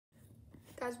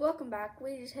Guys, welcome back.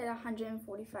 We just hit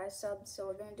 145 subs, so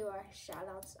we're going to do our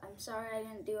shoutouts. I'm sorry I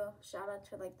didn't do a shoutout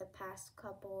for like the past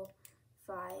couple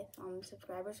 5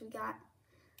 subscribers we got.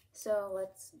 So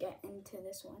let's get into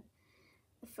this one.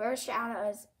 The first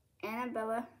shoutout is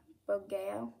Annabella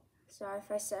Bogeo. Sorry if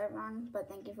I said it wrong, but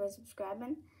thank you for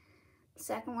subscribing. The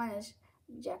second one is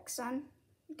Jackson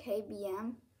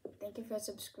KBM. Thank you for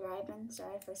subscribing.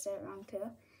 Sorry if I said it wrong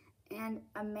too. And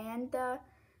Amanda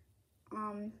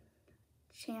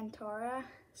Chantara,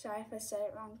 sorry if I said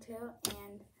it wrong too,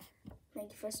 and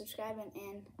thank you for subscribing.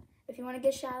 And if you want to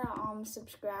get a shout out,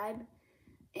 subscribe.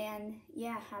 And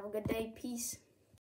yeah, have a good day. Peace.